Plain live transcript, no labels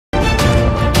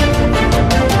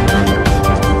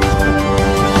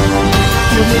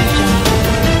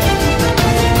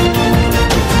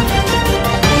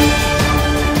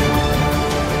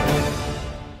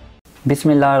بسم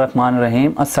اللہ الرحمن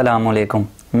الرحیم۔ السلام علیکم،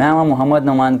 میں ہوں محمد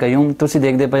نومان قیوم، تسی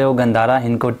دیکھتے پے ہو گندھارا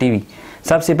ہندکو ٹی وی۔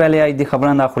 سب سے پہلے آج دی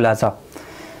خبراں دا خلاصہ۔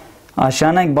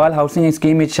 آشیانہ اقبال ہاؤسنگ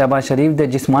اسکیم وچ شہباز شریف دے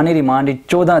جسمانی ریمانڈ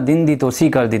 14 دن دی توسیع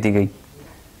کر دیتی گئی۔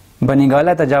 بنی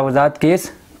گالہ تجاوزات کیس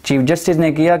چیف جسٹس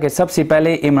نے کیا کہ سب سے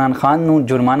پہلے عمران خان نو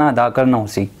جرمانہ ادا کرنا ہو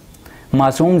سی۔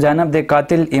 معصوم زینب دے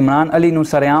قاتل عمران علی نو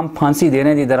سرعام پھانسی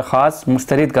دینے دی درخواست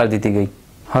مسترد کر دیتی گئی۔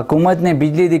 حکومت نے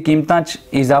بجلی دی قیمتاں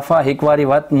اضافہ ایک واری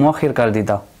وقت مؤخر کر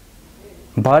دیتا۔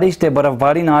 بارش تے برف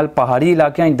باری نال پہاڑی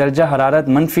علاقیاں درجہ حرارت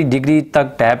 -ڈگری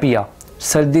تک ٹہ پیا،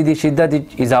 سردی دی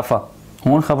شدت اضافہ۔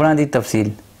 ہون خبراں دی تفصیل۔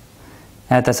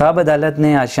 احتساب عدالت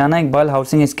نے آشیانہ اقبال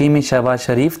ہاؤسنگ اسکیم میں شہباز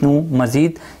شریف نو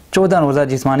مزید 14 روزہ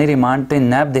جسمانی ریمانڈ تے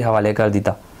نیب دے حوالے کر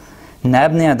دیتا۔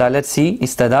 نیب نے عدالت سی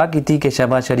استدعا کی تھی کہ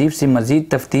شہباز شریف سے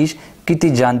مزید تفتیش کی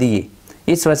جاندی ہے،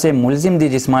 اس وجہ ملزم دی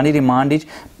جسمانی ریمانڈ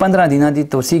 15 دنوں دی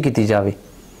توسیع کی جاوے۔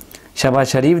 شہباز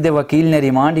شریف دے وکیل نے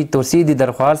ریمانڈ کی توسیع دی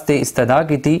درخواست تے استدعا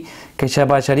کی تھی کہ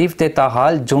شہباز شریف تے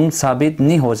تاحال جرم ثابت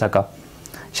نہیں ہو سکا۔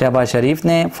 شہباز شریف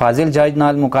نے فاضل جاج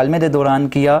نال مکالمے دے دوران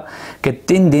کیا کہ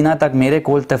 3 دنوں تک میرے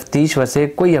کول تفتیش واسطے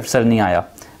کوئی افسر نہیں آیا۔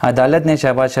 عدالت نے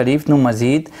شہباز شریف نو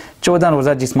مزید 14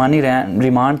 روزہ جسمانی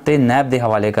ریمانڈ تے نیب دے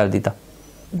حوالے کر دیتا۔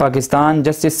 پاکستان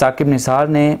جسٹس ثاقب نثار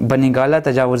نے بنی گالہ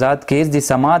تجاوزات کیس دی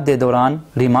سماعت دے دوران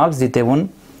ریمارکس دیتے ون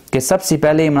کہ سب سے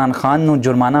پہلے عمران خان نو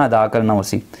جرمانہ ادا کرنا ہو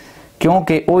سی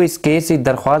کیونکہ وہ اس کیس کی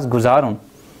درخواست گزار ہوں۔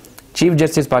 چیف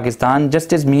جسٹس پاکستان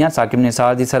جسٹس میاں ثاقب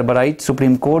نثار دی سربراہی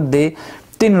سپریم کورٹ دے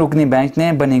 3 رکنی بینچ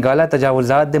نے بنی گالہ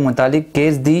تجاوزات دے متعلق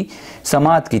کیس دی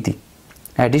سماعت کی تھی۔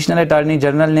 ایڈیشنل اٹارنی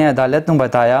جنرل نے عدالت نو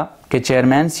بتایا کہ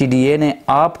چیئرمین سی ڈی اے نے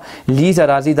آپ لیز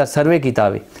اراضی دا سروے کیتا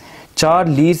وے، 4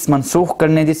 لیز منسوخ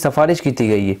کرنے دی سفارش کی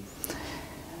گئی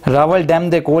ہے۔ راول ڈیم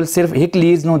دے کول صرف ایک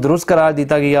لیز نو درست قرار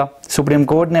دیتا گیا۔ سپریم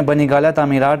کورٹ نے بنی گالہ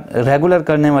تعمیرات ریگولر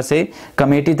کرنے واسطے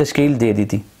کمیٹی تشکیل دے دی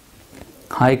تھی۔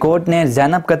 ہائی کورٹ نے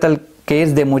زینب قتل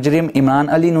کیس دے مجرم عمران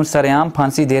علی نو سرعام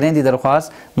پھانسی دینے دی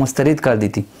درخواست مسترد کر دی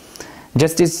تھی۔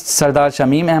 جسٹس سردار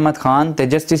شمیم احمد خان تے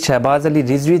جسٹس شہباز علی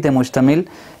رضوی تے مشتمل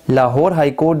لاہور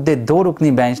ہائی کورٹ دے 2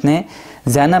 رکنی بینچ نے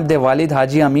زینب دے والد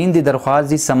حاجی امین دی درخواست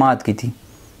دی سماعت کی تھی۔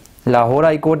 لاہور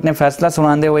ہائی کورٹ نے فیصلہ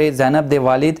سناندے ہوئے زینب دے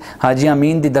والد حاجی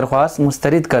امین دی درخواست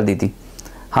مسترد کر دی تھی۔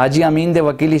 حاجی امین دے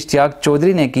وکیل اشتیاق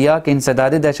چودھری نے کیا کہ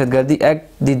انسداد دہشت گردی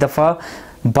ایکٹ دی دفعہ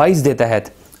 22 دے تحت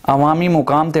عوامی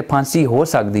مقام تے پھانسی ہو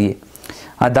سکتی ہے۔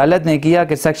 عدالت نے کیا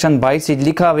کہ سیکشن 22 وچ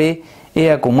لکھا ہوئے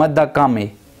اے حکومت دا کام ہے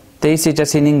تے اس وچ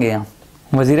اسی نہیں گیا۔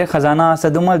 وزیر خزانہ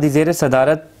اسد عمر دی زیر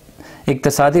صدارت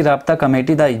اقتصادی رابطہ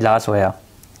کمیٹی دا اجلاس ہویا۔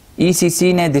 ای سی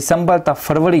سی نے دسمبر تا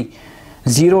فروری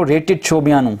 0 ریٹڈ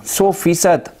شعبیاں نو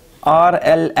 100%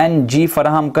 RLNG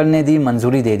فراہم کرنے دی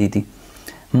منظوری دے دی تھی۔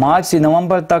 مارچ سے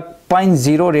نومبر تک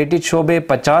 0 ریٹڈ شعبے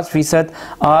 50%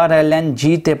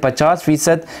 RLNG تے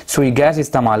 50% سوئی گیس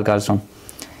استعمال کر سن۔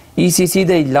 ای سی سی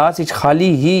دے اجلاس وچ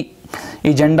خالی ہی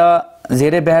ایجنڈا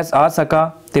زیر بحث آ سکا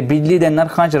تے بجلی دے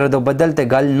نرخاں چ رد و بدل تے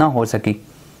گل نہ ہو سکی۔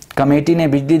 کمیٹی نے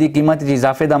بجلی دی قیمت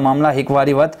اضافے دا معاملہ ایک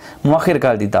واری وقت مؤخر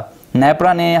کر دیتا۔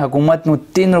 نیپرا نے حکومت نو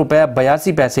 3 روپے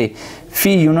 82 پیسے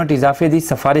فی یونٹ اضافے دی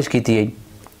سفارش کی تھی۔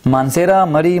 مانسیرا،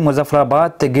 مری، مظفرآباد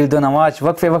تے گرد و نواز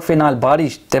وقفے نال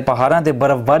بارش تے پہاڑاں تے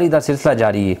برف باری دا سلسلہ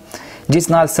جاری ہے، جس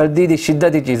نال سردی دی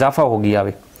شدت وچ اضافہ ہو گیا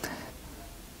وے۔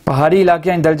 پہاڑی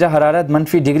علاقیاں درجہ حرارت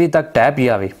 -ڈگری تک ٹہ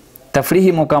پیا وے۔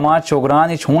 تفریحی مقامات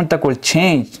شوگران وچ ہون تک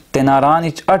 6 انچ تے ناران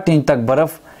وچ 8 انچ تک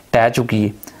برف ٹہ چکی ہے۔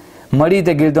 مری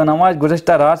تے گرد و نواز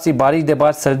گزشتہ رات سے بارش دے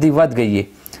بعد سردی ود گئی ہے۔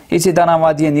 اسی طرح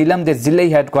وادی نیلم دے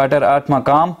ضلعی ہیڈ کوارٹر 8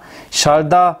 مقام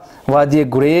شاردا، وادی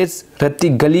گریز، رتی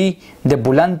گلی دے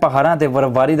بلند پہاڑاں تے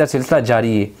برف باری دا سلسلہ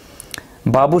جاری ہے۔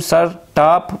 بابو سر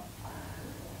ٹاپ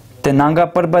تے نانگا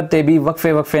پربت تے بھی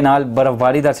وقفے نال برف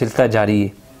باری دا سلسلہ جاری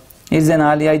ہے۔ اس دے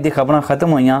نال آج دی خبراں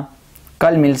ختم ہوئیاں،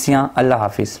 کل ملسیاں، اللہ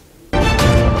حافظ۔